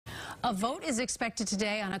A vote is expected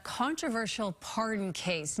today on a controversial pardon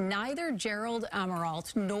case. Neither Gerald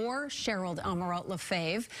Amirault nor Cheryl Amirault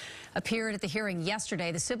Lefebvre appeared at the hearing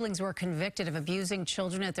yesterday. The siblings were convicted of abusing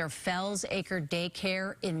children at their Fells Acre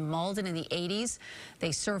daycare in Malden in the 80s.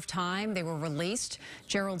 They served time. They were released.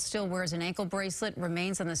 Gerald still wears an ankle bracelet,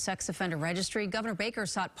 remains on the sex offender registry. Governor Baker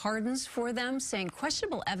sought pardons for them, saying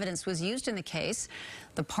questionable evidence was used in the case.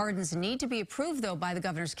 The pardons need to be approved, though, by the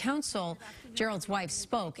governor's council. Gerald's wife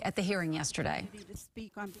spoke at the hearing yesterday.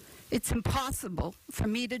 It's impossible for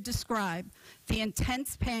me to describe the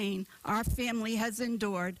intense pain our family has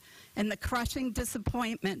endured and the crushing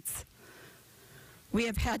disappointments we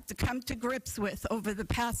have had to come to grips with over the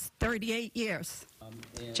past 38 years.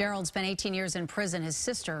 Gerald spent 18 years in prison. His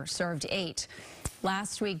sister served 8.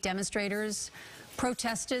 Last week, demonstrators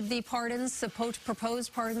protested the pardons, the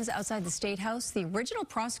proposed pardons outside the State House. The original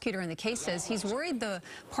prosecutor in the case says he's worried the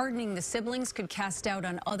pardoning the siblings could cast doubt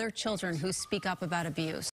on other children who speak up about abuse.